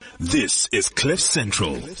This is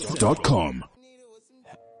CliffCentral.com.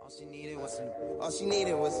 All she needed was some. All she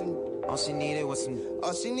needed was some. All she needed was some.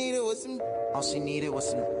 All she needed was some. All she needed was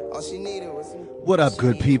some. All she needed was some. What up,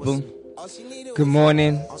 good people? Good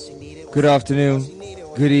morning, good afternoon,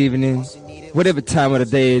 good evening, whatever time of the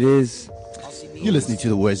day it is. You're listening to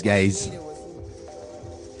The Worst Guys.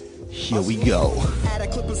 Here we go. At a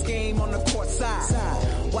Clippers game on the court side.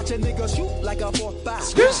 Watch a nigga shoot like a 4-5.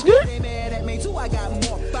 Skr. They mad at me too, I got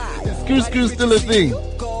more fire. Skr still a thing.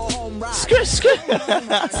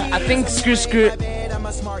 I think skr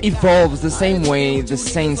evolves the same way the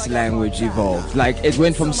Saints language evolved. Like it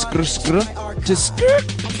went from skr to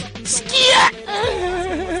skr.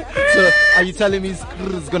 So, are you telling me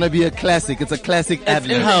Skr is gonna be a classic? It's a classic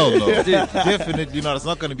ad-lib. Hell no. Definitely not. It's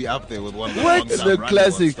not going to be up there with one of the What? songs The I'm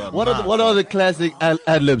classic. running What are the classic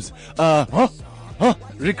ad-libs?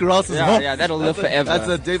 Rick Ross is Yeah, that'll live forever. That's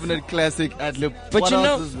a definite classic ad-lib. But What you else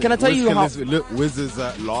know, is there? can I tell you how? Wiz's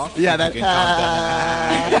laugh. Yeah, You that. can count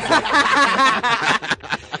that.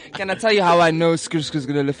 Can I tell you how I know skr's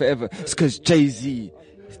gonna live forever? It's because Jay-Z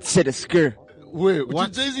said a skr. Wait,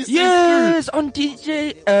 what? Jay-Z say Yes, on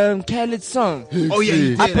DJ Khaled's song. Oh, yeah,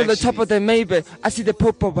 he Up did, on the actually. top of the Maybach, I see the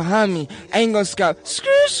popo behind me. I ain't gonna scout. Skr.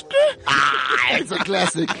 It's a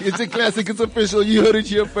classic. It's a classic. It's official. You heard it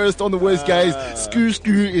here first on The Worst Guys.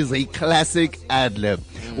 Skr is a classic ad-lib.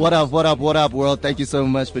 What up, world? Thank you so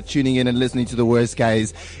much for tuning in and listening to The Worst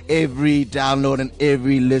Guys. Every download and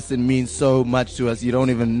every listen means so much to us. You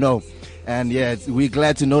don't even know. And yeah, we're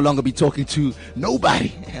glad to no longer be talking to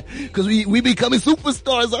nobody. Because we becoming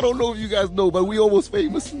superstars. I don't know if you guys know, but we almost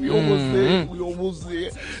famous. We almost there. We almost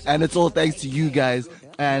there. And it's all thanks to you guys.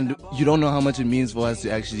 And you don't know how much it means for us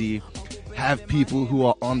to actually have people who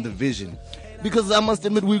are on the vision. Because I must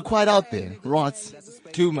admit, we're quite out there. Rots.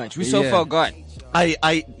 Too much. We so Yeah. forgot.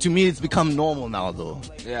 To me, it's become normal now, though.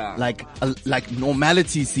 Yeah. Like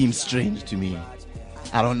normality seems strange to me.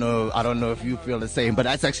 I don't know if you feel the same, but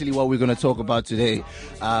that's actually what we're going to talk about today.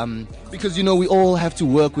 Because, you know, we all have to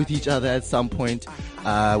work with each other at some point.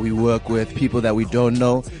 We work with people that we don't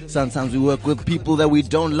know. Sometimes we work with people that we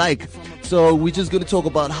don't like. So we're just going to talk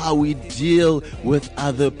about how we deal with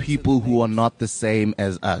other people who are not the same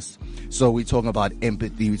as us. So we're talking about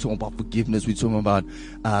empathy. We're talking about forgiveness. We're talking about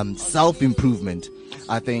self-improvement.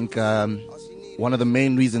 I think one of the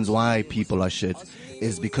main reasons why people are shit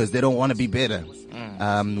is because they don't want to be better.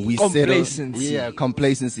 Complacency.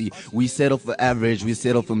 Complacency. We settle for average. We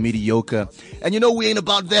settle for mediocre. And you know, we ain't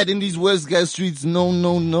about that in these Worst Guys streets.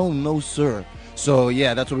 No, sir. So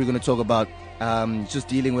yeah, that's what we're going to talk about. Just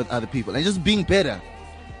dealing with other people and just being better.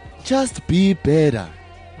 Just be better.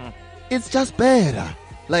 It's just better.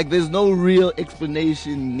 Like there's no real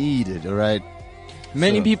explanation needed, alright?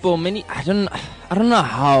 Many people, I don't know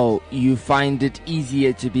how you find it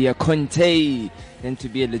easier to be a Conte than to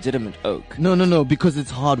be a legitimate oak. No, because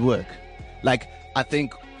it's hard work. Like, I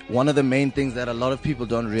think one of the main things that a lot of people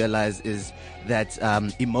don't realize is that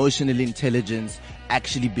emotional intelligence,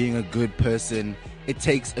 actually being a good person, it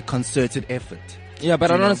takes a concerted effort. Yeah,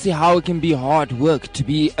 but I don't see how it can be hard work to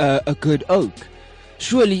be a good oak.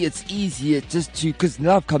 Surely it's easier just to, because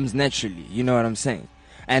love comes naturally, you know what I'm saying?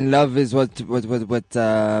 And love is what would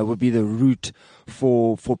be the root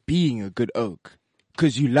for being a good oak.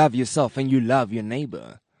 Because you love yourself and you love your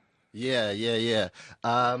neighbor. Yeah.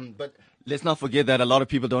 But let's not forget that a lot of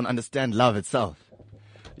people don't understand love itself.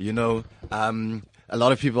 You know, a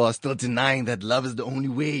lot of people are still denying that love is the only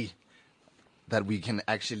way that we can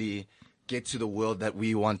actually get to the world that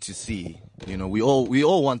we want to see. You know, we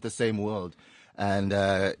all want the same world. And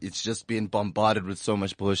it's just been bombarded with so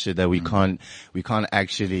much bullshit that we can't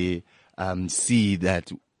actually see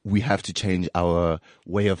that we have to change our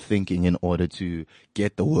way of thinking in order to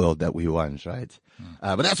get the world that we want, right?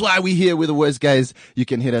 But that's why we're here with The Worst Guys. You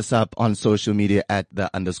can hit us up on social media at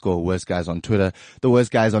 _Worst Guys on Twitter, The Worst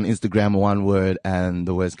Guys on Instagram, one word, and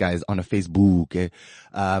The Worst Guys on a Facebook.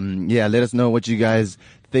 Let us know what you guys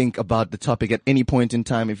think about the topic at any point in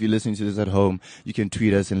time. If you're listening to this at home, you can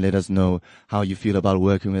tweet us and let us know how you feel about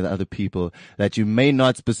working with other people that you may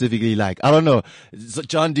not specifically like. I don't know. So,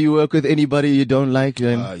 John, do you work with anybody you don't like?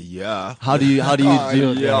 Yeah. How do you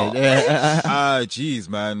deal with it? Geez,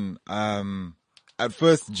 man. At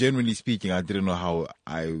first, generally speaking, I didn't know how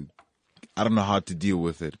I don't know how to deal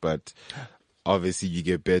with it, but obviously you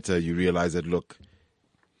get better. You realize that, look,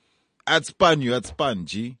 at Spun,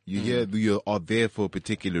 G. You are there for a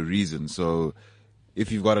particular reason. So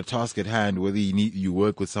if you've got a task at hand, whether you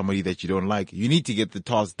work with somebody that you don't like, you need to get the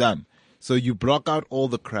task done. So you block out all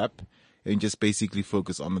the crap and just basically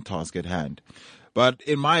focus on the task at hand. But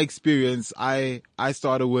in my experience, I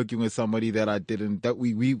started working with somebody that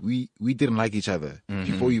we didn't like each other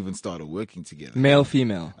before we even started working together. Male,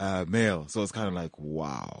 female. Male. So it's kind of like,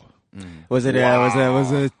 wow. Was it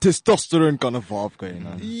was a testosterone kind of vibe going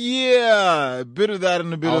on? Yeah, a bit of that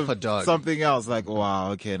and a bit Alpha of dog. something else. Like,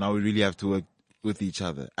 wow, okay, now we really have to work with each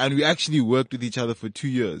other. And we actually worked with each other for 2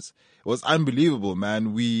 years. It was unbelievable,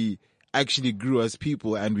 man. We actually grew as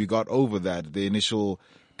people and we got over that. The initial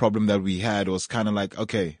problem that we had was kind of like,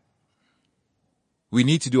 okay, we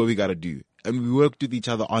need to do what we got to do. And we worked with each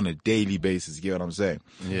other on a daily basis. You get what I'm saying?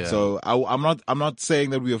 Yeah. So I'm not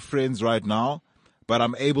saying that we are friends right now, but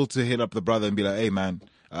I'm able to hit up the brother and be like, hey man,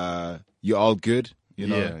 you're all good. You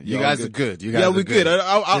know, Yeah. You you're all guys are good. You guys yeah, are we're good. good.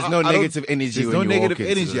 There's no negative energy There's when no you negative walk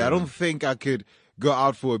into energy. the I room. don't think I could go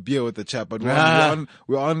out for a beer with the chap, but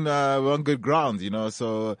we're on good ground, you know.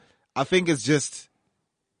 So I think it's just,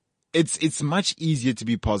 it's much easier to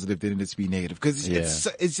be positive than it is to be negative because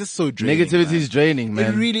it's just so draining. Negativity man. is draining,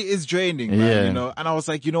 man. It really is draining, man. Yeah. You know. And I was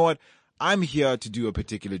like, you know what? I'm here to do a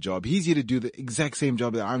particular job. He's here to do the exact same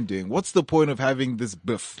job that I'm doing. What's the point of having this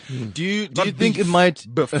biff? Do you Not think beef, it might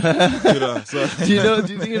biff? You know, so. do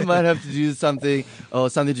you think it might have to do something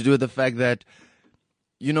to do with the fact that,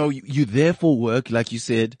 you know, you're there for work, like you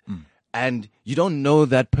said, and you don't know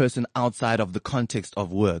that person outside of the context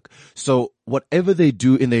of work. So whatever they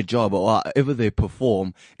do in their job or however they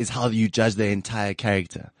perform is how you judge their entire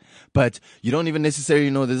character. But you don't even necessarily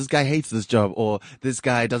know that this guy hates this job or this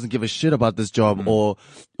guy doesn't give a shit about this job or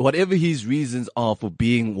whatever his reasons are for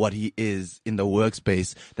being what he is in the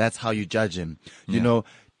workspace. That's how you judge him. You know,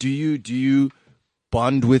 do you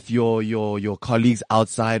bond with your colleagues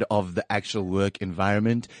outside of the actual work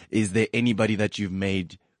environment? Is there anybody that you've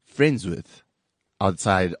made friends with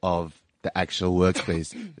outside of the actual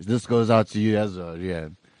workspace? This goes out to you as well, yeah.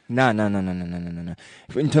 No.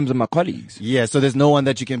 In terms of my colleagues, Yeah, so there's no one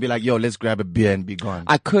that you can be like, yo, let's grab a beer and be gone.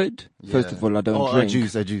 I could. First of all, I don't Or drink.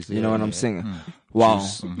 a juice. You know what I'm saying? Wow.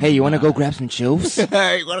 Hey, you want to go grab some chills?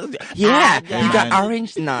 Yeah. You got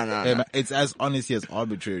orange? No. Yeah, man, it's as honestly as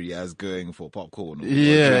arbitrary as going for popcorn. Or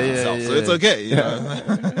Yeah, drink yeah, itself. So yeah. it's okay. You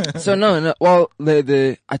know? So no. Well,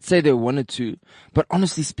 I'd say there are one or two, but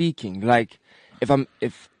honestly speaking, like if I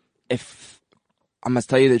must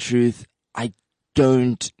tell you the truth, I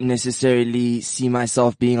don't necessarily see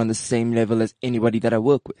myself being on the same level as anybody that I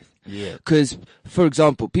work with. Yeah. Because, for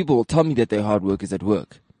example, people will tell me that they're hard workers at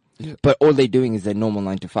work, but all they're doing is their normal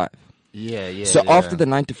 9 to 5. Yeah. So after the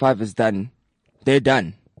 9 to 5 is done, they're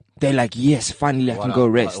done. They're like, yes, finally I can go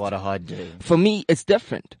rest. What a hard day. For me, it's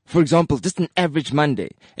different. For example, just an average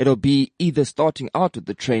Monday, it'll be either starting out with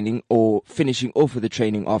the training or finishing off with the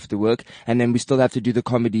training after work, and then we still have to do the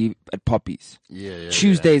comedy at Poppies.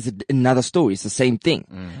 Tuesday is another story. It's the same thing.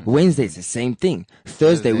 Wednesday is the same thing.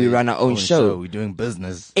 Thursday we run our own show. We're doing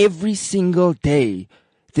business. Every single day,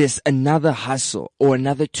 there's another hustle or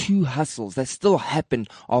another 2 hustles that still happen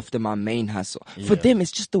after my main hustle. For them, it's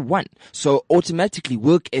just the one. So automatically,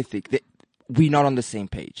 work ethic, we're not on the same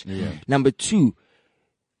page. Number 2,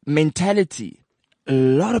 mentality. A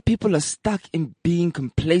lot of people are stuck in being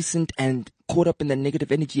complacent and caught up in the negative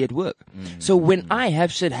energy at work. So when I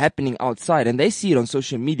have shit happening outside and they see it on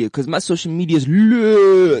social media, because my social media is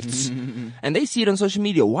lit, and they see it on social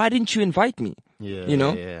media, why didn't you invite me? You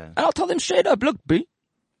know? And I'll tell them straight up, look, B,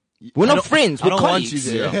 we're not friends, we're colleagues.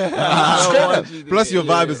 there. Plus, your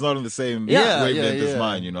vibe is not on the same wavelength as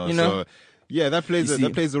mine. You know. You know? So yeah, that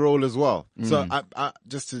plays a role as well. So I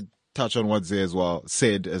just to touch on what Zay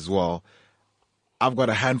said as well. I've got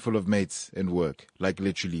a handful of mates in work, like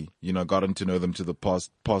literally, you know, gotten to know them to the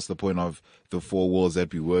past the point of the 4 walls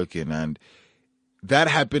that we work in. And that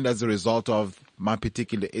happened as a result of my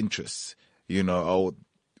particular interests, you know, or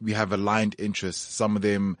we have aligned interests. Some of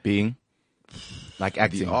them Being like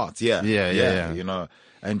acting. the arts. Yeah. You know,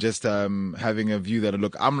 and just, having a view that,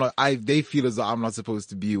 look, they feel as though I'm not supposed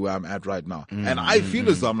to be where I'm at right now. And I feel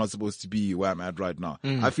as though I'm not supposed to be where I'm at right now.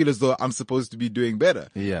 I feel as though I'm supposed to be doing better.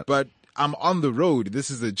 Yeah. But I'm on the road.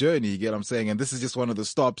 This is a journey, you get what I'm saying? And this is just one of the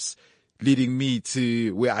stops leading me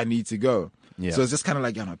to where I need to go. Yeah. So it's just kind of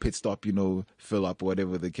like, you know, pit stop, you know, fill up,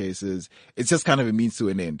 whatever the case is. It's just kind of a means to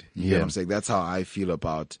an end. You get what I'm saying? That's how I feel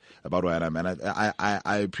about where I'm at. And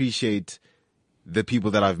I appreciate the people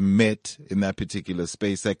that I've met in that particular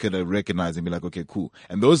space that could have recognized and be like, okay, cool.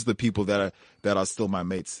 And those are the people that are still my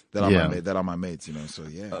mates, that are my mates, you know, so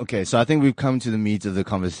yeah. Okay, so I think we've come to the meat of the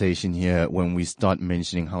conversation here when we start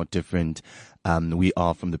mentioning how different we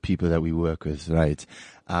are from the people that we work with, right?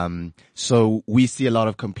 So we see a lot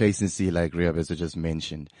of complacency, like Riabezo just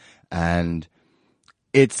mentioned, and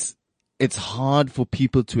it's it's hard for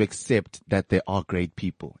people to accept that there are great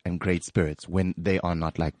people and great spirits when they are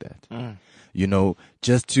not like that. You know,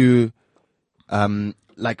 just to,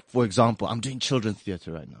 like, for example, I'm doing children's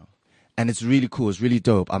theater right now, and it's really cool. It's really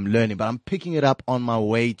dope. I'm learning, but I'm picking it up on my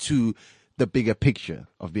way to the bigger picture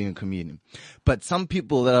of being a comedian. But some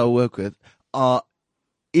people that I work with are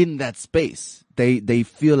in that space. They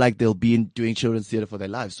feel like they'll be doing children's theater for their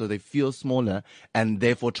lives, so they feel smaller and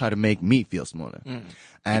therefore try to make me feel smaller.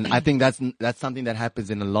 And I think that's something that happens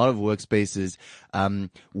in a lot of workspaces,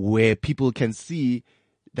 where people can see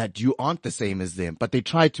that you aren't the same as them, but they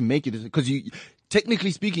try to make it, because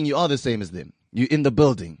technically speaking, you are the same as them. You're in the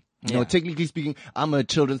building. You know, technically speaking, I'm a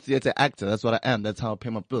children's theater actor. That's what I am. That's how I pay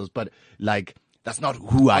my bills. But like, that's not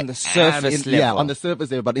who I am. On the surface level. Yeah, on the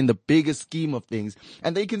surface level, but in the bigger scheme of things.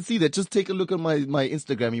 And they can see that. Just take a look at my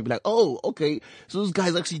Instagram and you'll be like, oh, okay. So this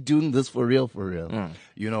guy's actually doing this for real.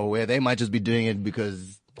 You know, where they might just be doing it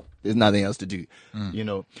because there's nothing else to do. You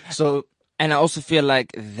know, so. And I also feel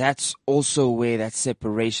like that's also where that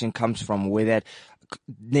separation comes from, where that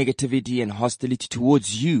negativity and hostility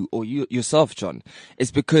towards you or yourself, John, is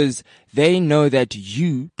because they know that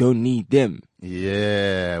you don't need them.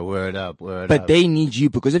 Yeah, word up. But they need you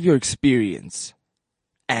because of your experience,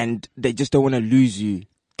 and they just don't want to lose you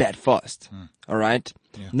that fast. All right?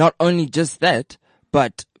 Yeah. Not only just that,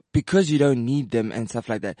 but because you don't need them and stuff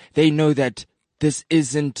like that, they know that this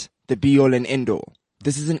isn't the be all and end all.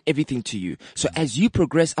 This isn't everything to you. So as you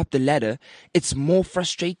progress up the ladder, it's more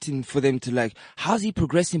frustrating for them to like, how's he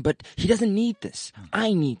progressing? But he doesn't need this.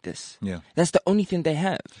 I need this. Yeah. That's the only thing they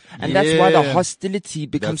have. And that's why the hostility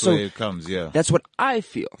becomes that's where it comes, yeah. That's what I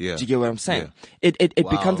feel. Yeah. Do you get what I'm saying? Yeah. It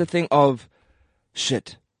becomes a thing of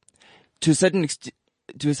shit. To a certain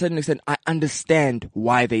extent, I understand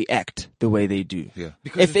why they act the way they do. Yeah.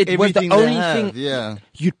 Because if it was the only thing,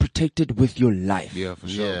 you'd protect it with your life. Yeah, for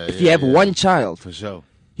sure. Yeah, if you have one child, For sure.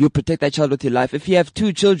 you protect that child with your life. If you have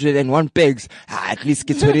two children and one begs, at least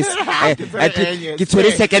get to this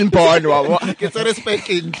second born.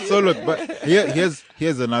 So look, but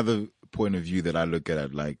here's another point of view that I look at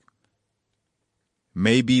it like,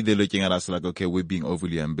 maybe they're looking at us like, okay, we're being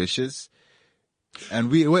overly ambitious.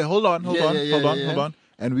 And hold on.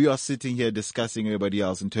 And we are sitting here discussing everybody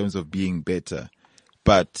else in terms of being better.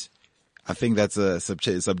 But I think that's a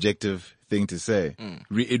subjective thing to say.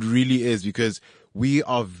 It really is, because we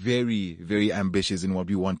are very, very ambitious in what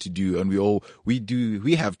we want to do. And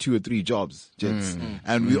we have 2 or 3 jobs, gents,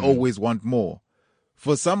 and we always want more.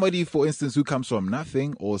 For somebody, for instance, who comes from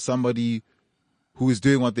nothing, or somebody who is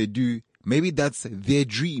doing what they do, maybe that's their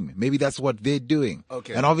dream. Maybe that's what they're doing.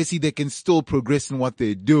 Okay. And obviously they can still progress in what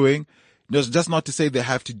they're doing. Just not to say they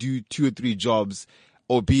have to do 2 or 3 jobs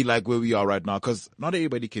or be like where we are right now. Cause not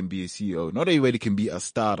everybody can be a CEO. Not everybody can be a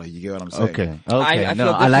starter. You get what I'm saying? Okay.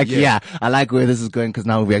 I like where this is going, cause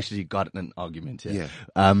now we actually got an argument here.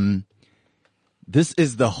 Yeah. This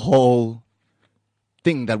is the whole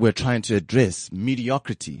thing that we're trying to address.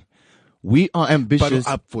 Mediocrity. We are ambitious.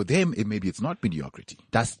 But for them, maybe it's not mediocrity.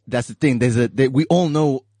 That's the thing. We all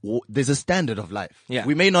know there's a standard of life. Yeah.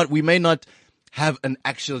 We may not have an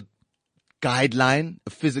actual guideline, a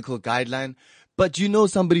physical guideline, but you know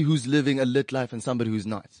somebody who's living a lit life and somebody who's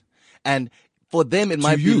not. And for them, it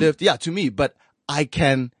might be lived, to me, but I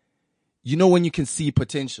can, when you can see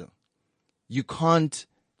potential, you can't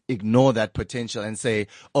ignore that potential and say,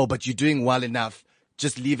 oh, but you're doing well enough.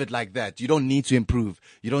 Just leave it like that. You don't need to improve.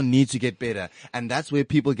 You don't need to get better. And that's where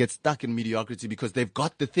people get stuck in mediocrity, because they've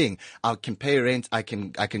got the thing. I can pay rent. I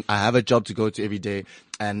have a job to go to every day,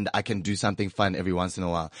 and I can do something fun every once in a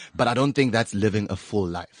while. But I don't think that's living a full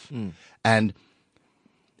life. And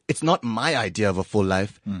it's not my idea of a full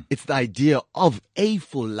life. It's the idea of a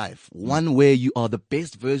full life. One where you are the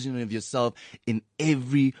best version of yourself in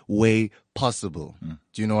every way possible.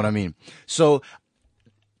 Do you know what I mean? So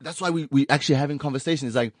that's why we actually having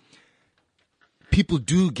conversations. Like, people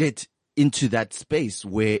do get into that space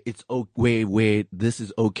where it's where this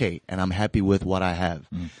is okay and I'm happy with what I have.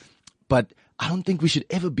 But I don't think we should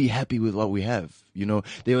ever be happy with what we have.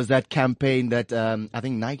 There was that campaign that I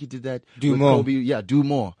think Nike did that. Do more. Kobe. Yeah, do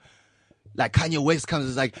more. Like Kanye West comes and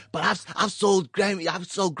is like, but I've sold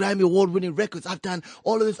Grammy award-winning records. I've done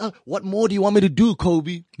all of this. What more do you want me to do,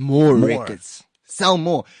 Kobe? More records. Sell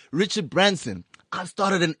more. Richard Branson. I've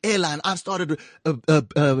started an airline. I've started a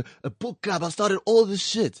book club. I've started all this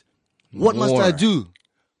shit. What must I do?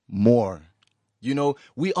 More.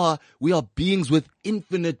 We are beings with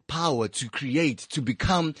infinite power to create, to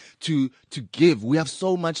become, to give. We have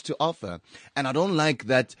so much to offer. And I don't like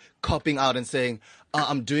that copping out and saying,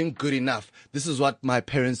 I'm doing good enough. This is what my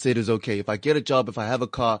parents said is okay. If I get a job, if I have a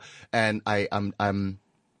car, and I'm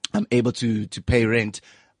I'm able to pay rent,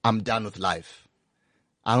 I'm done with life.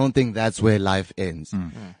 I don't think that's where life ends.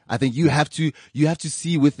 I think you have to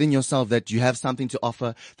see within yourself that you have something to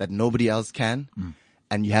offer that nobody else can.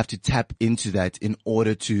 And you have to tap into that in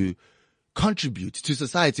order to contribute to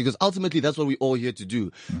society, because ultimately that's what we're all here to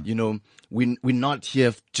do. You know, we're not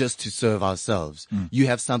here just to serve ourselves. You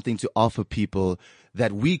have something to offer people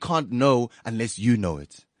that we can't know unless you know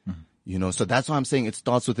it. You know, so that's why I'm saying it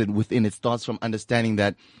starts within. It starts from understanding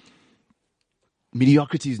that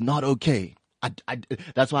mediocrity is not okay.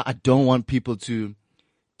 That's why I don't want people to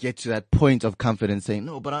get to that point of confidence saying,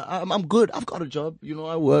 no, but I'm good. I've got a job. You know,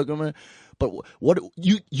 I work. But what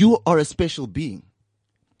you are a special being.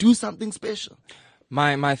 Do something special.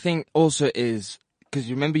 My thing also is, because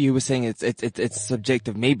remember you were saying it's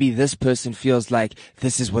subjective. Maybe this person feels like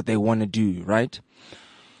this is what they want to do, right?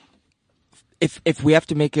 If we have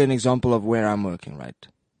to make an example of where I'm working, right?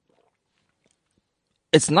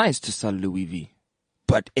 It's nice to sell Louis V,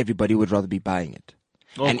 but everybody would rather be buying it.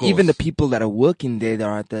 And course. even the people that are working there, that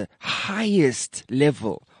are at the highest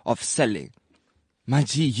level of selling, my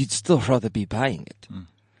G, you'd still rather be buying it.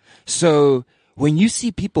 So when you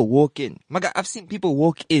see people walk in, my guy, I've seen people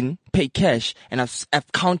walk in, pay cash, and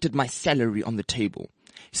I've counted my salary on the table.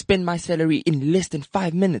 Spend my salary in less than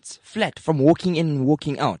 5 minutes, flat, from walking in and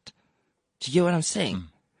walking out. Do you get what I'm saying?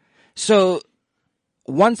 So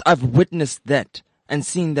once I've witnessed that and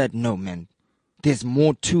seen that, no, man, there's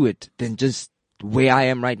more to it than just where I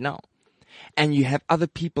am right now. And you have other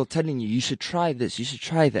people telling you, you should try this, you should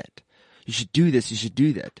try that. You should do this, you should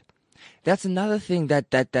do that. That's another thing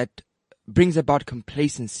that brings about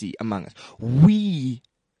complacency among us.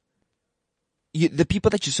 The people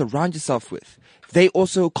that you surround yourself with, they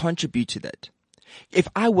also contribute to that. If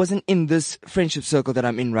I wasn't in this friendship circle that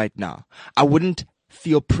I'm in right now, I wouldn't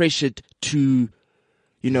feel pressured to,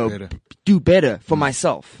 do better for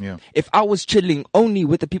myself. Yeah. If I was chilling only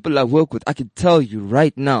with the people I work with, I could tell you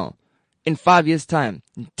right now, in 5 years' time,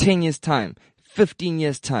 in 10 years' time, 15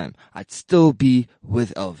 years' time, I'd still be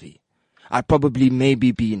with LV. I'd probably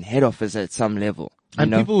maybe be in head office at some level.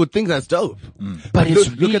 And people would think that's dope. But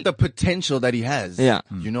Look at the potential that he has. Yeah.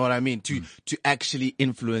 You know what I mean? To actually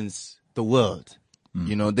influence the world.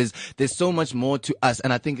 You know, there's so much more to us.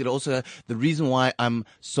 And I think it also, the reason why I'm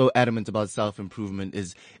so adamant about self-improvement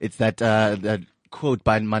is it's that quote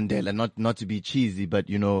by Mandela, not to be cheesy, but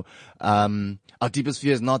our deepest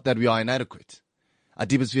fear is not that we are inadequate. Our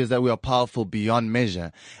deepest fear is that we are powerful beyond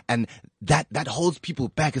measure. And that holds people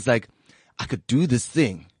back. It's like, I could do this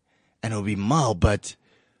thing and it'll be mild, but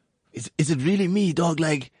is it really me, dog?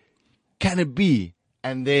 Like, can it be?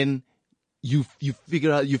 And then you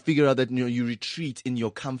figure out that, you retreat in your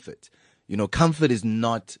comfort. Comfort is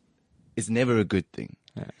never a good thing.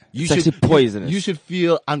 Yeah. You It's actually poisonous. You should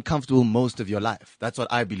feel uncomfortable most of your life. That's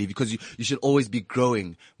what I believe, because you should always be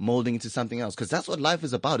growing, molding into something else, because that's what life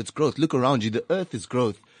is about. It's growth. Look around you. The earth is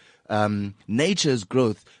growth. Nature is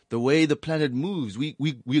growth. The way the planet moves,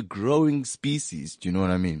 we're growing species. Do you know what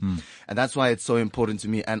I mean? And that's why it's so important to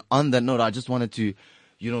me. And on that note, I just wanted to,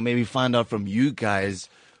 maybe find out from you guys,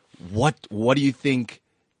 what do you think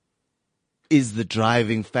is the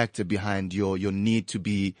driving factor behind your need to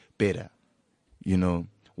be better?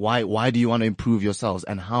 Why do you want to improve yourselves,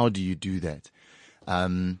 and how do you do that?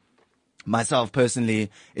 Myself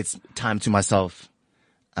personally, it's time to myself,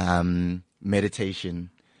 meditation.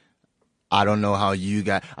 I don't know how you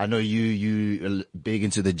guys, I know you big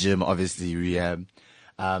into the gym, obviously, rehab.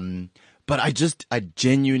 But I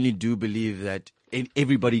genuinely do believe that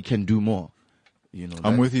everybody can do more.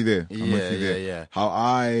 I'm with you there. Yeah. How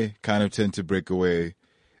I kind of tend to break away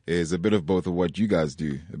is a bit of both of what you guys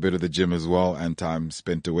do, a bit of the gym as well, and time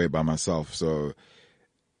spent away by myself. So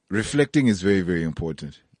reflecting is very, very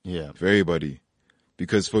important. Yeah. For everybody.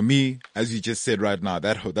 Because for me, as you just said right now,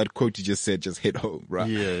 that quote you just said just hit home, right?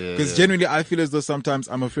 Yeah. Because genuinely, I feel as though sometimes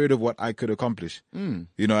I'm afraid of what I could accomplish. And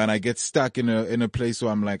I get stuck in a place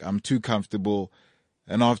where I'm like, I'm too comfortable.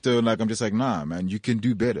 And after, I'm just like, nah, man, you can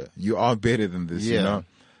do better. You are better than this,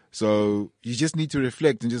 So you just need to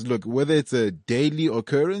reflect and just look, whether it's a daily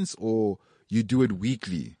occurrence or you do it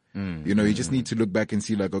weekly. You just need to look back and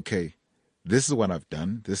see okay, this is what I've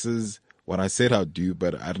done. This is what I said I'd do,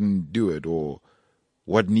 but I didn't do it. Or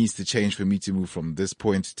what needs to change for me to move from this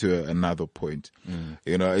point to another point.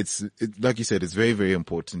 It's like you said, it's very, very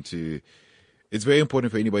important it's very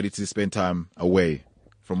important for anybody to spend time away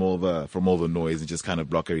from all the noise and just kind of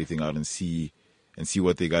block everything out and see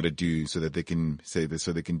what they got to do so that they can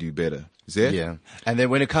do better. Is that? Yeah. And then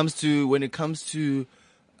when it comes to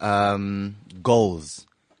goals,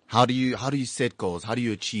 how do you set goals? How do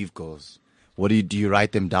you achieve goals? Do you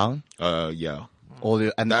write them down? Yeah.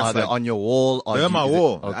 And That's are they like- on your wall? Or They're on my is it-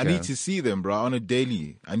 wall. Okay. I need to see them, bro, on a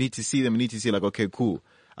daily. I need to see them. I need to see like, okay, cool.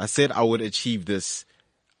 I said I would achieve this.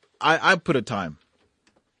 I put a time.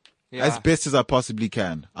 As best as I possibly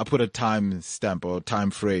can. I put a time stamp or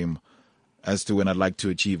time frame as to when I'd like to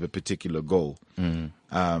achieve a particular goal.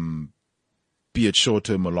 Be it short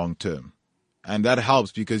term or long term. And that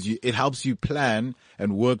helps because it helps you plan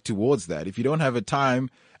and work towards that. If you don't have a time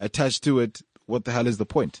attached to it, what the hell is the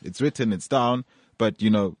point? It's written, it's down, but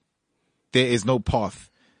there is no path.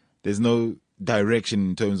 There's no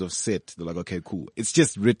direction in terms of set. They're like, okay, cool. It's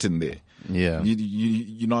just written there. Yeah.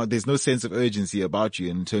 There's no sense of urgency about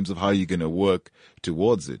you in terms of how you're going to work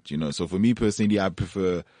towards it, So for me personally, I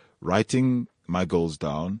prefer writing my goals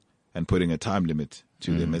down and putting a time limit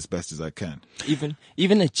to them as best as I can. Even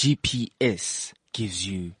a GPS gives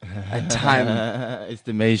you a time,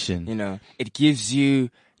 estimation. it gives you,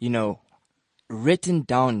 written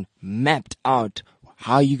down, mapped out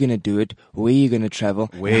how you're going to do it, where you're going to travel.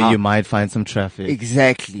 Where you might find some traffic.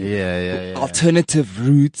 Exactly. Yeah. Alternative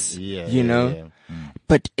routes, Yeah.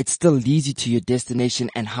 But it still leads you to your destination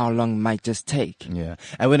and how long it might just take. Yeah.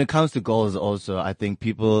 And when it comes to goals also, I think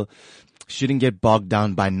people shouldn't get bogged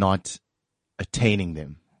down by not attaining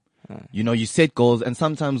them. You set goals and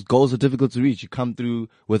sometimes goals are difficult to reach. You come through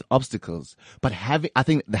with obstacles, but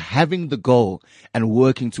having the goal and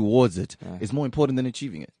working towards it is more important than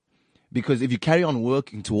achieving it. Because if you carry on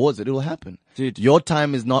working towards it, it will happen. Dude. Your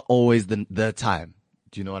time is not always the time.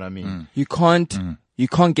 Do you know what I mean? You can't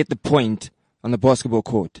get the point on the basketball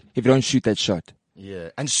court if you don't shoot that shot. Yeah.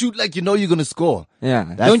 And shoot like you're going to score. Yeah.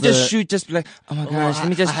 That's Don't just shoot, just be like, oh my gosh, let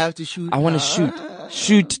me just, I have to shoot. I want to shoot.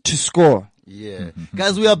 Shoot to score. Yeah.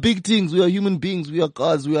 Guys, we are big things. We are human beings. We are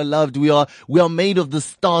gods. We are loved. We are made of the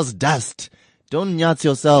stars' dust. Don't nyats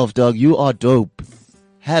yourself, dog. You are dope.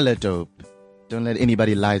 Hella dope. Don't let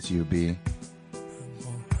anybody lie to you, B.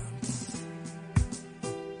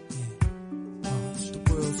 It's the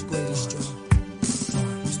world's greatest, Joe.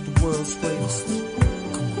 It's the world's greatest.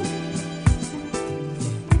 Come on.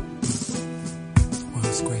 The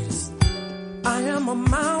world's greatest. I am a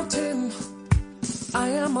mountain. I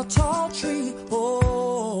am a tall tree.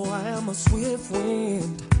 Oh, I am a swift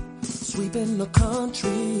wind sweeping the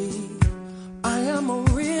country. I am a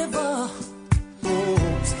river.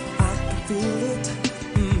 Oh, I can feel it.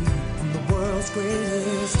 I'm the world's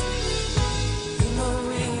greatest. In the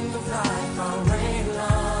ring of life, I'll reign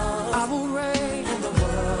love. I will reign, and the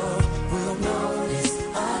world will notice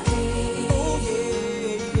again. Oh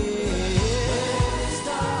yeah, Where is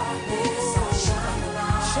darkness, I'll shine a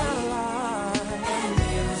light. Shine a light. And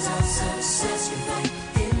mirrors of success reflect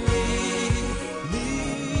in me.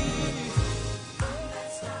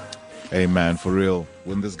 Hey man, for real.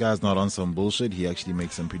 When this guy's not on some bullshit, he actually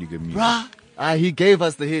makes some pretty good music. He gave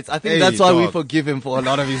us the hits. I think Hey, that's why we dog. forgive him for a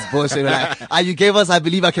lot of his bullshit. You gave us I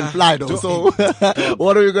Believe I Can Fly, though. So,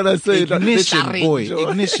 what are you going to say? Ignition, boy. Joe.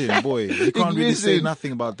 Ignition, boy. You can't really say Ignition.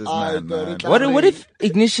 nothing about this I man, know man. it. What if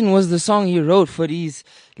Ignition was the song you wrote for these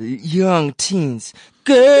young teens?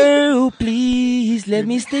 Girl, please let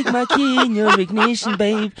me stick my key in your ignition,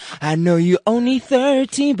 babe. I know you're only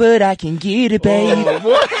 13, but I can get it, babe.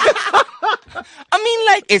 I mean,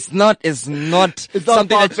 like, it's not something that,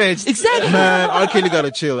 far-fetched. exactly. Man, R. Kelly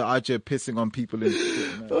gotta chill. Out here pissing on people and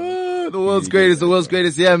shit, man. The world's greatest, the world's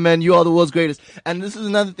greatest. Yeah, man, you are the world's greatest. And this is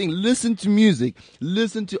another thing. Listen to music.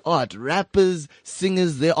 Listen to art. Rappers,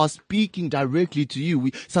 singers, they are speaking directly to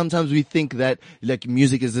you. Sometimes we think that, like,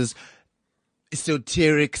 music is this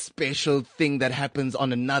esoteric, special thing that happens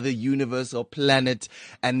on another universe or planet,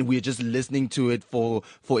 and we're just listening to it for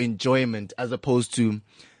enjoyment, as opposed to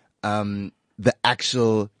the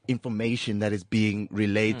actual information that is being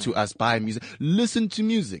relayed to us by music. Listen to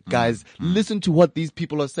music, guys. Listen to what these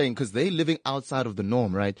people are saying, because they're living outside of the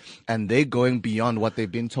norm, right? And they're going beyond what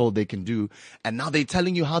they've been told they can do. And now they're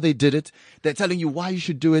telling you how they did it. They're telling you why you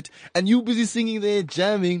should do it. And you busy singing there,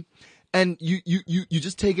 jamming. And you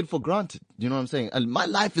just take it for granted. You know what I'm saying? And my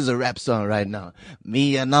life is a rap song right now.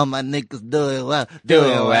 Me and all my niggas doing well,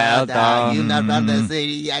 dog. You not from the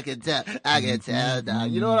city, I can tell,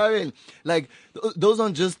 dog. You know what I mean? Like, those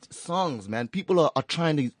aren't just songs, man. People are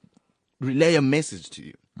trying to relay a message to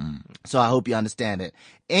you. So I hope you understand it.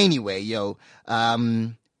 Anyway,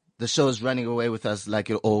 the show is running away with us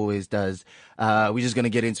like it always does. We're just going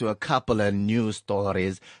to get into a couple of news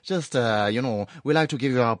stories. Just, we like to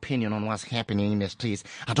give you our opinion on what's happening in the streets.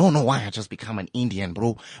 I don't know why I just become an Indian,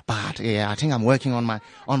 bro. But I think I'm working on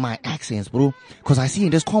my accents, bro. Cause I see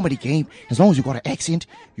in this comedy game, as long as you got an accent,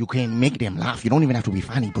 you can make them laugh. You don't even have to be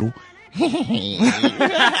funny, bro.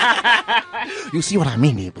 You see what I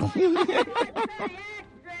mean here, bro?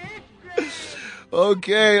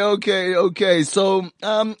 Okay. So,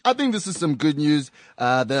 I think this is some good news.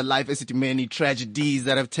 The life is many tragedies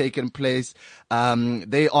that have taken place.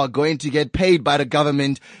 They are going to get paid by the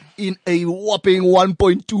government in a whopping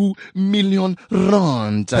 1.2 million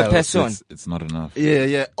rand. Per person. It's not enough.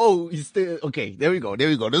 Yeah. Oh, he's still, okay. There we go.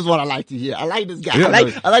 This is what I like to hear. I like this guy. Yeah,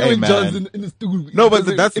 I like hey, when man. John's in the stool. No, but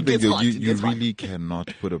that's the It thing. gets Though. hot, You it gets hot. really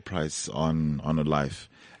cannot put a price on a life.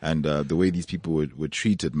 And the way these people were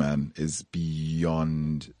treated, man, is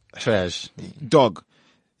beyond Trash. dog.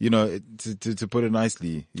 You know, to put it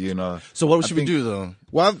nicely, you know. So what I should we think- do though?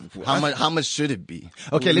 Well, How much should it be?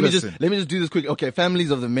 Okay, Listen. let me just do this quick. Okay, families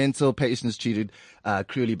of the mental patients treated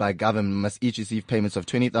cruelly by government must each receive payments of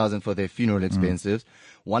 20,000 for their funeral expenses,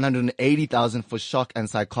 180,000 for shock and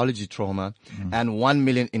psychology trauma, and 1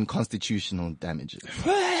 million in constitutional damages.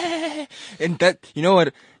 And that, you know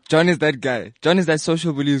what? John is that guy. John is that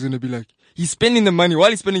social bully who's gonna be like, he's spending the money while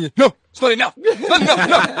he's spending it. No, it's not enough. It's not enough.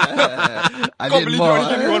 No. I Can't need believe you more. only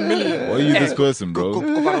give me 1 million. why are you this person, bro?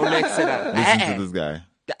 Listen Listen to this guy.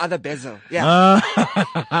 The other bezel. Yeah.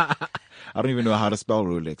 I don't even know how to spell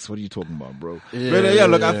Rolex. What are you talking about, bro? But yeah,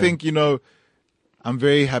 look, I think, you know, I'm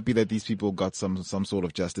very happy that these people got some sort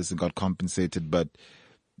of justice and got compensated, but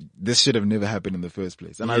this should have never happened in the first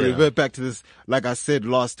place. And I Yeah. revert back to this, like I said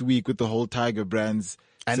last week with the whole Tiger Brands.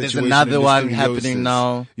 And there's situation another and one listeriosis. happening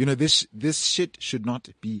now. You know, this shit should not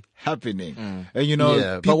be happening. And you know,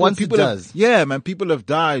 Yeah, but once it people does. yeah, man, people have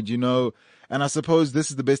died, you know, and I suppose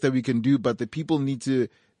this is the best that we can do, but the people need to,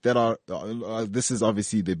 that are, this is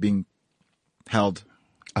obviously they're being held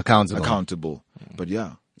accountable. But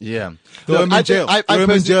yeah. Yeah. Throw Look, him I in jail. think- Throw him in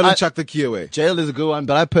personally- jail I- and chuck the key away. Jail is a good one,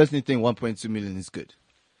 but I personally think 1.2 million is good.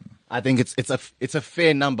 I think it's a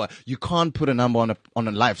fair number. You can't put a number on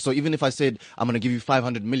a life. So even if I said I'm going to give you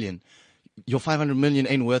 500 million, your 500 million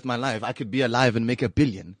ain't worth my life. I could be alive and make $1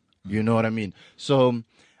 billion. You know what I mean? So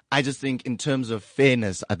I just think in terms of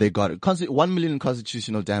fairness, they got it. 1 million in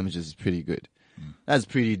constitutional damages is pretty good. That's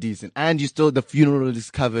pretty decent. And the funeral is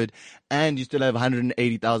covered, and you still have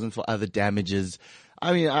 180,000 for other damages.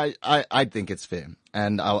 I mean, I think it's fair.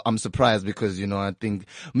 And I'm surprised because, you know, I think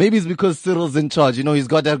maybe it's because Cyril's in charge. You know, he's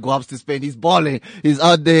got that guaps to spend. He's balling. He's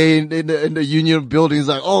out there in the union building. He's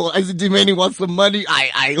like, oh, ICT Manning wants some money.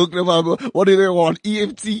 I hooked him up. What do they want?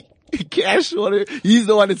 EFT? Cash? He's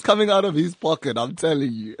the one that's coming out of his pocket. I'm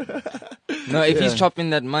telling you. No, if he's chopping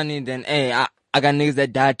that money, then hey, I got niggas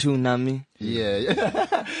that died too, know me?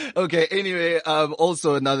 Yeah. Okay. Anyway,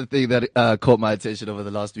 also another thing that caught my attention over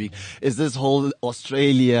the last week is this whole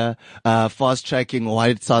Australia fast tracking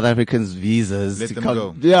white South Africans' visas. Let to them come.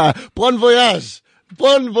 go. Yeah. Bon voyage.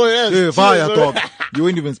 Bon voyage. Yeah, fire Cheers, talk. You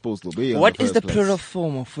ain't even supposed to be. What is the plural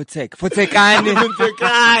form of futek? Futekani.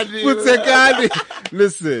 Futekani.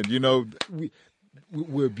 Listen, you know,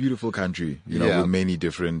 we're a beautiful country, you know, Yeah. with many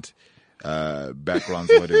different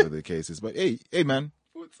backgrounds, whatever the case is. But hey, man,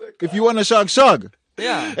 if you want to shug.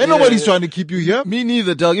 Yeah. Ain't nobody's trying to keep you here. Me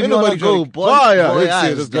neither, dog. If Ain't you want nobody to go, trying to- bon Fire. voyage, Let's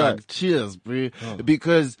see this guy. dog. Cheers, bro.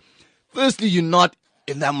 Because firstly, you're not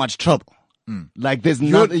in that much trouble. Like there's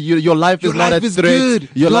nothing. Your life is not life a is threat. good,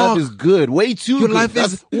 Your dog. life is good. Way too Your good. life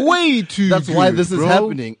is way too That's why good, this is bro.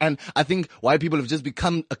 happening. And I think why people have just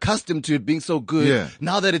become accustomed to it being so good. Yeah.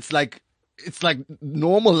 Now that it's like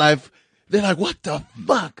normal life, they're like, what the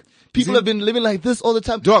fuck? People have been living like this all the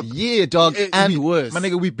time. Dog. Yeah, dog. And worse. My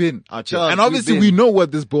nigga, we've been out here. Dog, And obviously we've we been. know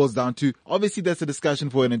what this boils down to. Obviously that's a discussion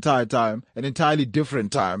for an entirely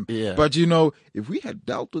different time. Yeah. But you know, if we had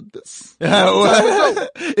dealt with this,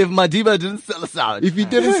 if Madiba didn't sell us out. if he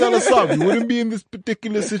didn't sell us out, we wouldn't be in this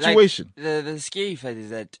particular situation. Like, the scary fact is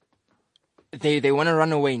that they want to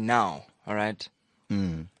run away now. All right.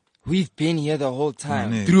 We've been here the whole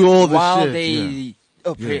time Through all the while shit. they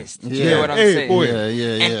oppressed. You Yeah. know what I'm Hey, saying? boy.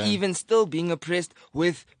 Yeah. And even still being oppressed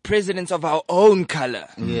with presidents of our own color.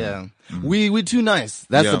 Yeah. We're too nice.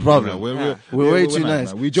 That's Yeah, the problem. We're We're way too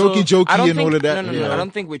nice. Man. We jokey I don't and think, all of that. No, you know. I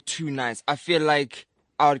don't think we're too nice. I feel like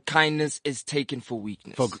our kindness is taken for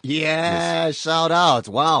weakness. Shout out.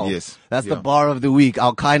 Wow. Yes. That's the Yeah. bar of the week.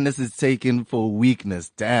 Our kindness is taken for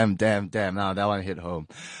weakness. Damn. Now that one hit home.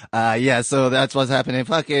 So that's what's happening.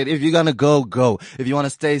 Fuck it. If you're gonna go, go. If you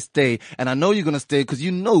wanna stay, stay. And I know you're gonna stay because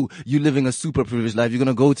you know you're living a super privileged life. You're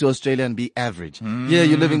gonna go to Australia and be average. Yeah,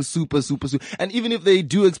 you're living super. And even if they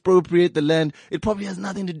do expropriate the land, it probably has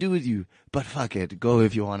nothing to do with you. But fuck it. Go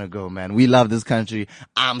if you wanna go, man. We love this country.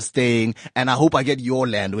 I'm staying. And I hope I get your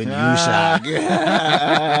land when you shag.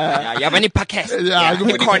 Yeah, you have any podcast? Yeah,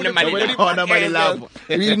 We're corner money.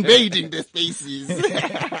 invading the spaces.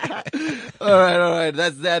 All right.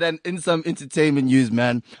 That's that. And in some entertainment news,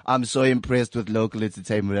 man, I'm so impressed with local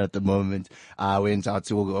entertainment at the moment. I went out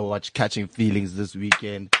to go watch Catching Feelings this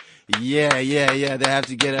weekend. Yeah. They have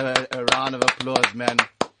to get a round of applause, man.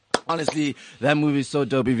 Honestly, that movie is so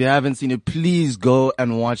dope. If you haven't seen it, please go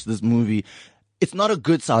and watch this movie. It's not a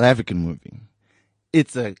good South African movie.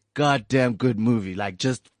 It's a goddamn good movie. Like,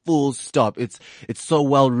 just full stop. It's so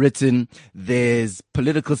well written. There's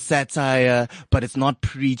political satire, but it's not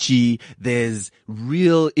preachy. There's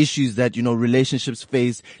real issues that, relationships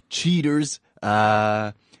face, cheaters.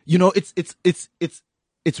 It's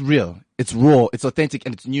real. It's raw. It's authentic,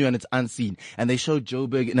 and it's new, and it's unseen. And they show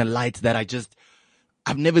Joburg in a light that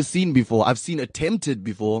I've never seen before. I've seen attempted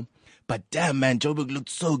before, but damn, man, Joburg looked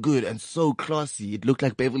so good and so classy. It looked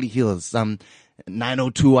like Beverly Hills, some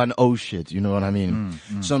 90210 shit, you know what I mean?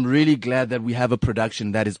 So I'm really glad that we have a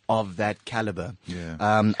production that is of that caliber. Yeah.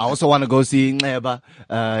 I also want to go see Neba,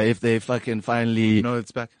 if they fucking finally... No,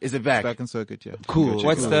 it's back. Is it back? It's back in circuit, yeah. Cool.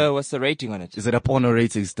 What's the rating on it? Is it a porno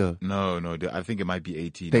rating still? No, I think it might be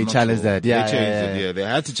 18. They I'm not challenged sure. that, yeah, They changed yeah. it, yeah. They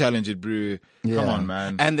had to challenge it, bro. Yeah. Come on,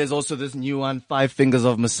 man. And there's also this new one, Five Fingers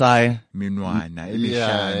of Messiah.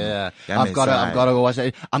 Yeah. I've got to go watch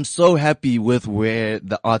that. I'm so happy with where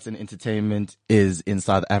the arts and entertainment is in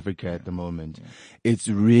South Africa at the moment. Yeah. It's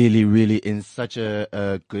really, really in such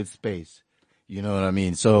a good space. You know what I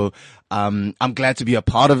mean? So, I'm glad to be a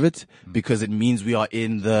part of it because it means we are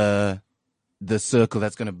in the circle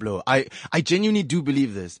that's going to blow. I genuinely do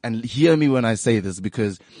believe this, and hear me when I say this,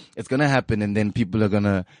 because it's going to happen and then people are going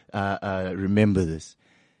to remember this.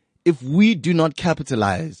 If we do not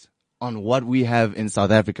capitalize on what we have in South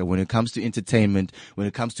Africa when it comes to entertainment, when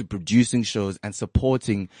it comes to producing shows and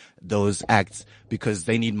supporting those acts because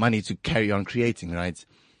they need money to carry on creating, right?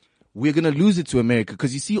 We're going to lose it to America,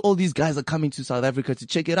 because you see all these guys are coming to South Africa to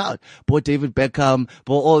check it out. Bought David Beckham,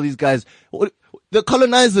 bought all these guys. The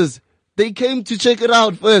colonizers, they came to check it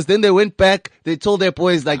out first. Then they went back. They told their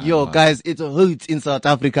boys like, yo, guys, it's a hoot in South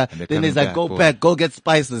Africa. Then it's like, go back, go get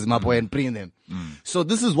spices, my boy, and bring them. So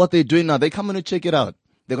this is what they're doing now. They're coming to check it out.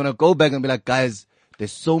 They're going to go back and be like, guys,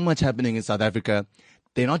 there's so much happening in South Africa.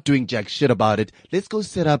 They're not doing jack shit about it. Let's go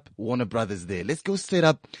set up Warner Brothers there. Let's go set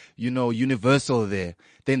up, Universal there.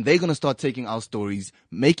 Then they're going to start taking our stories,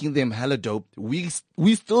 making them hella dope. We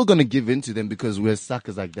still going to give in to them because we're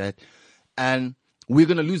suckers like that. And we're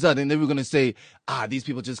going to lose out. And then we're going to say, these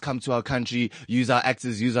people just come to our country, use our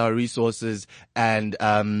actors, use our resources, and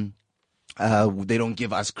they don't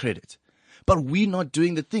give us credit. But we're not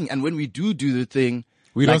doing the thing. And when we do the thing,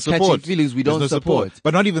 we like don't support. Catching Feelings, we There's don't no support.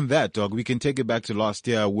 But not even that, dog. We can take it back to last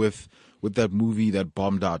year with that movie that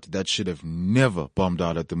bombed out. That should have never bombed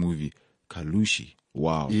out at the movie. Kalushi.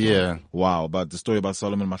 Wow. Yeah. Dog. Wow. About the story about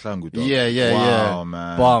Solomon Mahlangu, dog. Yeah. Wow,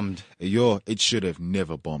 man. Bombed. It should have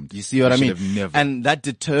never bombed. You see what I mean? Should have never. And that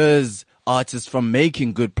deters artists from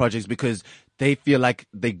making good projects because they feel like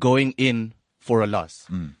they're going in for a loss.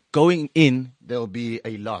 Going in, there'll be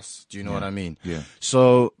a loss. Do you know what I mean? Yeah.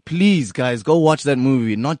 So please, guys, go watch that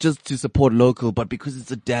movie. Not just to support local, but because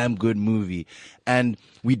it's a damn good movie. And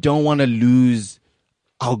we don't want to lose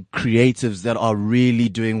our creatives that are really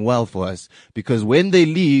doing well for us. Because when they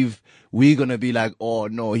leave, we're going to be like, oh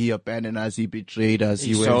no, he abandoned us, he betrayed us,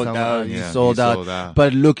 he went sold somewhere, out. he Yeah, sold he out. sold out.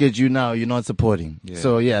 But look at you now, you're not supporting. Yeah.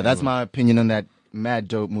 So yeah, that's my opinion on that mad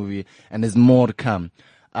dope movie. And there's more to come.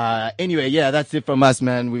 Anyway, yeah, that's it from us,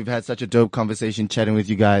 man. We've had such a dope conversation chatting with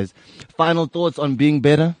you guys. Final thoughts on being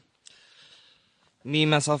better? Me,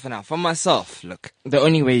 myself, and I. For myself, look, the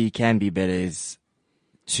only way you can be better is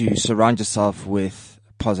to surround yourself with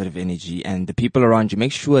positive energy, and the people around you,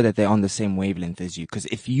 make sure that they're on the same wavelength as you. Because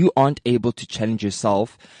if you aren't able to challenge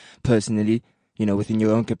yourself personally, within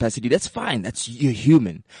your own capacity, that's fine. You're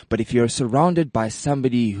human. But if you're surrounded by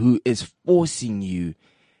somebody who is forcing you,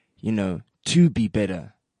 to be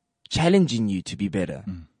better, challenging you to be better,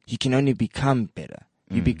 you can only become better.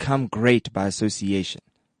 You become great by association.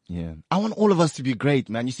 Yeah. I want all of us to be great,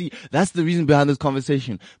 man. You see, that's the reason behind this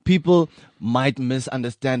conversation. People might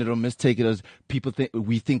misunderstand it or mistake it as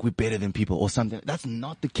we think we're better than people or something. That's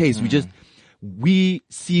not the case. We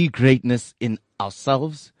see greatness in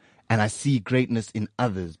ourselves, and I see greatness in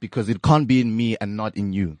others, because it can't be in me and not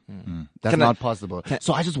in you. That's not possible.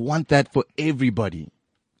 So I just want that for everybody.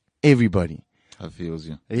 Everybody. I feels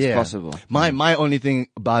you. Yeah. possible. My only thing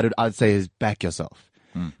about it, I'd say, is back yourself.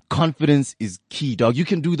 Confidence is key, dog. You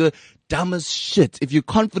can do the dumbest shit. If you're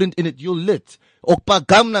confident in it, you're lit. Okpa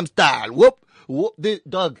Gangnam Style. Whoop.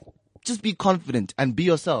 Dog. Just be confident and be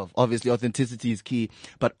yourself. Obviously, authenticity is key.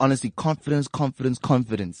 But honestly, confidence.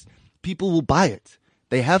 People will buy it.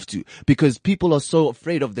 They have to, because people are so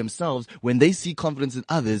afraid of themselves. When they see confidence in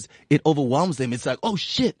others, it overwhelms them. It's like, oh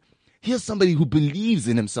shit, here's somebody who believes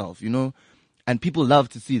in himself, you know? And people love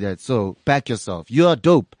to see that. So back yourself. You're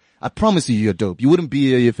dope. I promise you're dope. You wouldn't be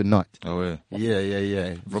here if you're not. Oh, yeah.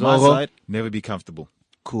 Yeah. From my side, never be comfortable.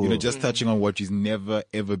 Cool. You know, just touching on what is never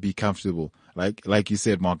ever be comfortable. Like you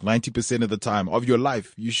said, Mark, 90% of the time of your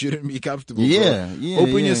life, you shouldn't be comfortable. Yeah, bro. yeah.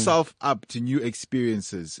 Open yourself up to new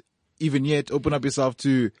experiences. Even yet, open up yourself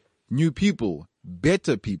to new people,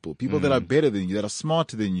 better people that are better than you, that are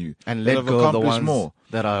smarter than you, And that let have go of the accomplished ones more,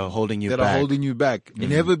 that are holding you that back. are holding you back.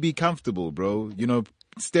 Never be comfortable, bro. You know,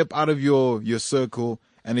 step out of your circle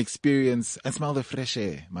and experience and smell the fresh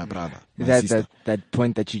air, my brother. My sister. That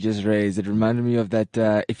point that you just raised, it reminded me of that.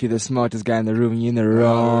 If you're the smartest guy in the room, you're in the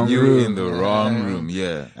wrong You're room. in the wrong room,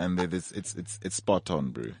 yeah. And it's spot on,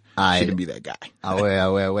 bro. Shouldn't be that guy.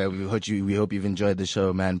 We hope you've enjoyed the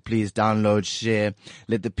show, man. Please download, share,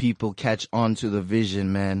 let the people catch on to the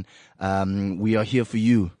vision, man. We are here for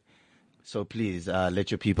you. So please,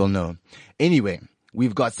 let your people know. Anyway,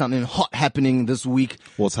 we've got something hot happening this week.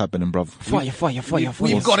 What's happening, bruv? Fire.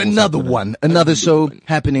 We've got another show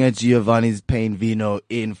happening at Giovanni's Pain Vino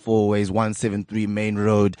in 4 Ways, 173 Main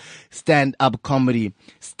Road. Stand-up comedy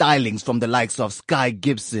stylings from the likes of Sky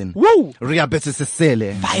Gibson, Ria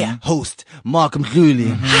Cecile, host Mark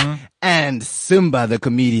Mdluli, and Simba the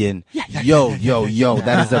comedian. Yo,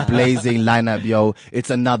 that is a blazing lineup, yo. It's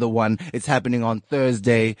another one. It's happening on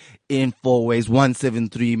Thursday in 4 Ways,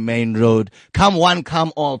 173 Main Road. Come one,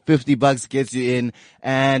 come all. $50 gets you in.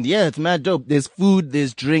 And yeah, it's mad dope. There's food,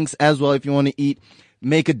 there's drinks as well if you want to eat.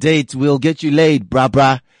 Make a date. We'll get you laid,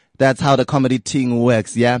 brah. That's how the comedy thing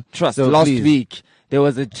works, yeah? Trust, So last please. week, there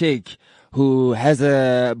was a chick who has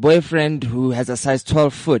a boyfriend who has a size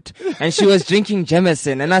 12 foot, and she was drinking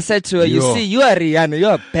Jameson, and I said to her, you see, you are Rihanna,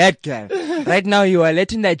 you're a bad girl. Right now you are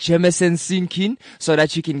letting that Jameson sink in so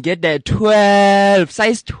that you can get that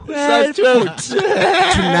size 12 foot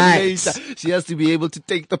tonight. She has to be able to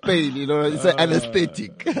take the pain, you know, it's an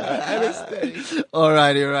anesthetic.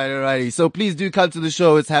 Alrighty. So please do come to the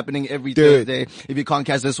show. It's happening every Thursday. If you can't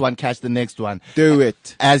catch this one, catch the next one. Do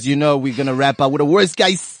it. As you know, we're gonna wrap up with a worst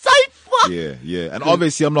guy cypher. Yeah. And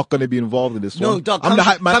obviously, I'm not going to be involved in this one. No, dog, I'm the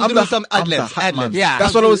hype man. come I'm do the some I'm the ad-libs, hype man. ad-libs. Yeah.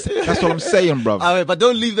 That's what I'm saying, bro. Alright, but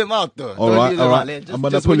don't leave them out though. All Don't right, leave them all out. right. Just, I'm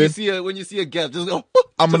gonna just pull when you see a gap, just go.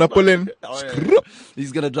 I'm going to pull in.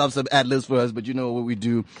 He's gonna drop some ad-libs for us, but you know what we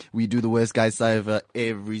do? We do the Worst Guy Cypher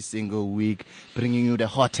every single week, bringing you the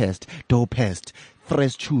hottest, dopest,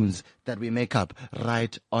 fresh tunes that we make up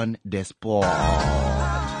right on the spot.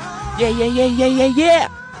 Yeah.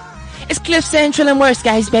 It's Cliff Central and Worst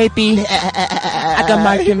Guys, baby. I got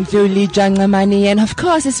Mark Mdluli, John Ngamani, and of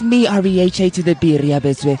course it's me, REHA to the B, Ria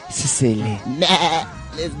Cecile.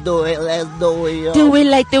 Let's do it, yo. Do it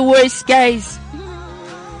like the Worst Guys.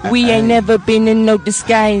 We ain't never been in no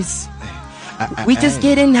disguise. We just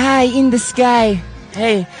getting high in the sky.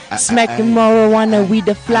 Hey, smacking marijuana, we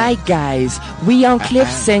the fly guys. We on Cliff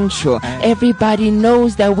Central. Everybody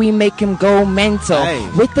knows that we make him go mental.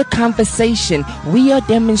 With the conversation, we are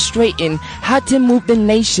demonstrating how to move the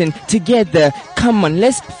nation together. Come on,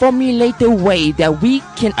 let's formulate the way that we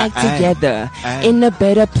can act together in a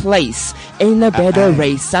better place, in a better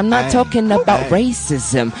race. I'm not talking about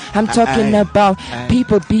racism. I'm talking about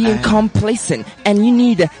people being complacent. And you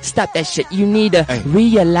need to stop that shit. You need to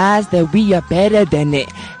realize that we are better than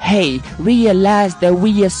it. Hey, realize that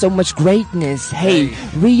we are so much greatness. Hey,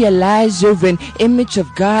 realize you're an image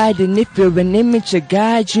of God, and if you're an image of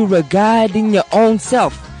God, you're a God in your own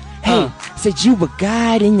self. Hey, said you were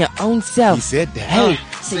God in your own self. He said that. Hey,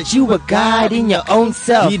 said you were God in your own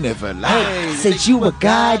self. He never lied. Hey, said you were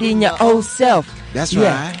God in your own self. That's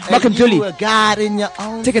Yeah. right. Mark You Mdluli, were God in your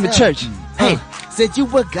own taking the self. church. Hey, Said you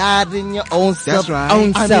were God in your own self. That's right.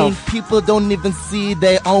 Own I self. mean, people don't even see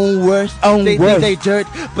their own worth. Own they worth. think they dirt,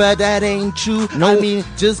 but that ain't true. No. I mean,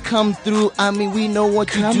 just come through. I mean, we know what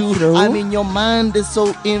Come you do. through. I mean, your mind is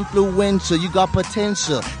so influential. You got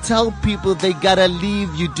potential. Tell people they gotta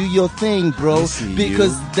leave you. Do your thing, bro. Listen,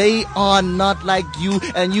 Because you. they are not like you,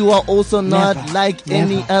 and you are also not Never. like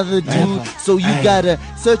Never. any other dude. Never. So you gotta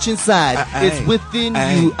search inside. It's within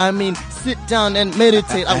you. I mean, sit down and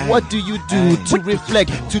meditate. What do you do to reflect,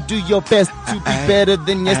 to do your best, to be better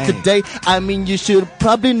than yesterday? I mean, you should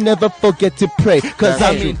probably never forget to pray. Cause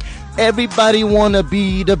I mean, everybody wanna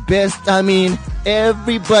be the best. I mean,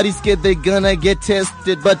 Everybody's scared they're gonna get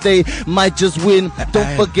tested, but they might just win.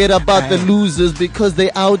 Don't forget about the losers, because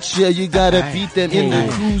they out here. You gotta beat them in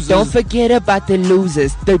the cruisers. Don't forget about the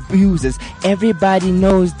losers, the abusers. Everybody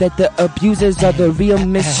knows that the abusers are the real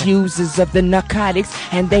misusers of the narcotics,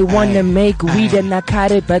 and they want to make weed a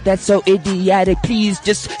narcotic, but that's so idiotic. Please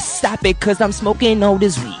just stop it, cause I'm smoking all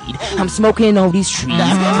this weed. I'm smoking all these trees.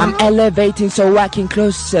 I'm elevating so I can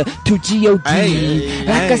closer to G.O.D.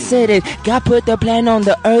 Like I said, God put the plan on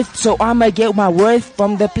the earth, so I'ma get my worth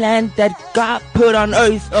from the plan that God put on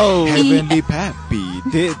earth. Heavenly Pappy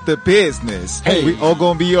did the business. We all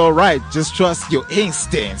gonna be alright. Just trust your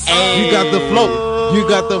instincts. You got the flow. You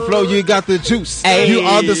got the flow. You got the juice. You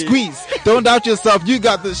are the squeeze. Don't doubt yourself. You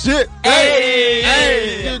got the shit.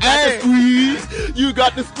 You got the squeeze. You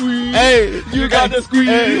got the squeeze. You got the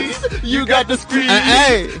squeeze. You got the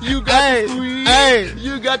squeeze. You got the squeeze. You got the squeeze.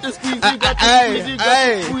 You got the squeeze. You got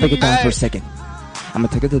the squeeze. Take it down for a second. I'm gonna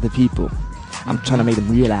take it to the people. I'm trying to make them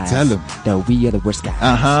realize Tell 'em. that we are the worst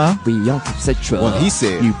guys. We on Cliff Central. What he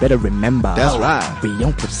said. You better remember. That's right. We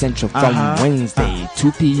on Cliff Central from Wednesday,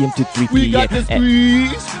 2 p.m. to 3 p.m. We got the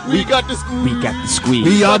squeeze. We got the squeeze. We got the squeeze.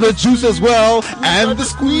 We are the juice as well, and the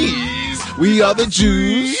squeeze. We are the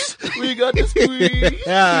juice. We got the squeeze. We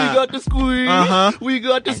got the squeeze. We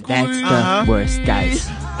got the And squeeze. that's the worst guys.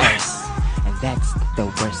 Worst. And that's the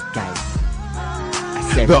worst guys.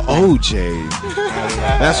 I said The it right. OJ.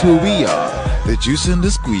 That's who we are. The juice and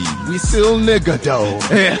the squeeze. We still nigga though.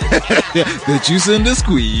 The juice and the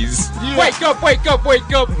squeeze. Wake up, wake up,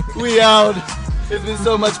 wake up. We out. It's been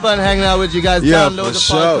so much fun hanging out with you guys. Yeah, Download for the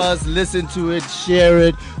sure. podcast, listen to it, share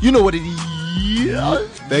it. You know what it is.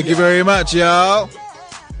 Thank you very much, y'all.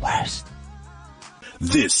 Worst.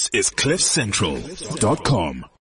 This is CliffCentral.com.